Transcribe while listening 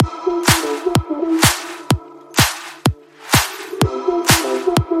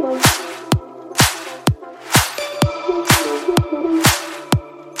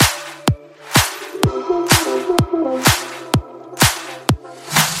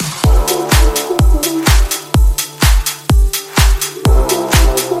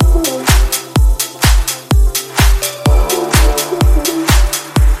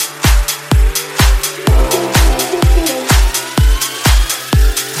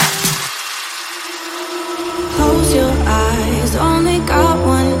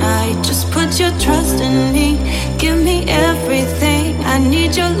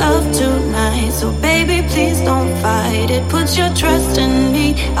it. Put your trust in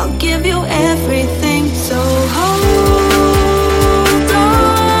me, I'll give you everything. So hold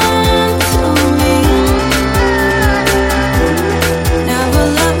on to me, never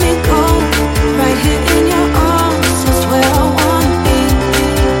let me go. Right here in your arms is where I wanna be.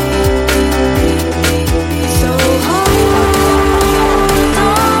 So hold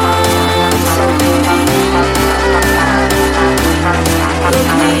on to me, look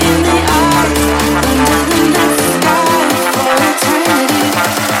me in the eyes, under the night sky for eternity.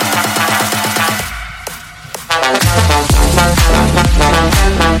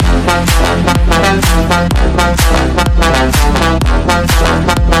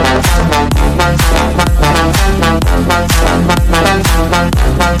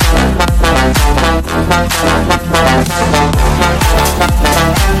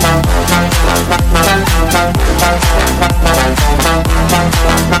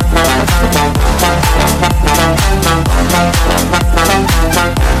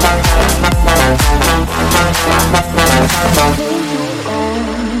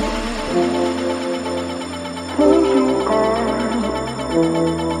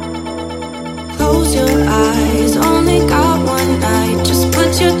 Close your eyes, only got one night. Just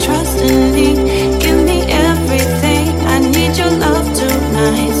put your trust in me, give me everything. I need your love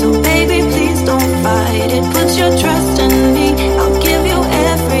tonight, so baby please don't fight it. Put your trust in me, I'll give you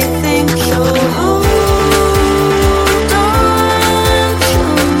everything. So hold on to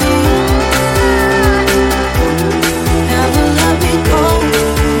me, never let me go.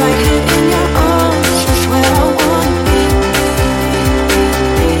 Right here in your arms is where I wanna be.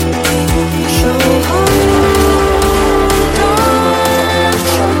 So hold on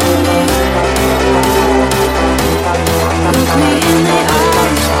to me, look me in the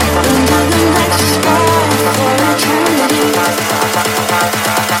eyes, under the night sky for eternity.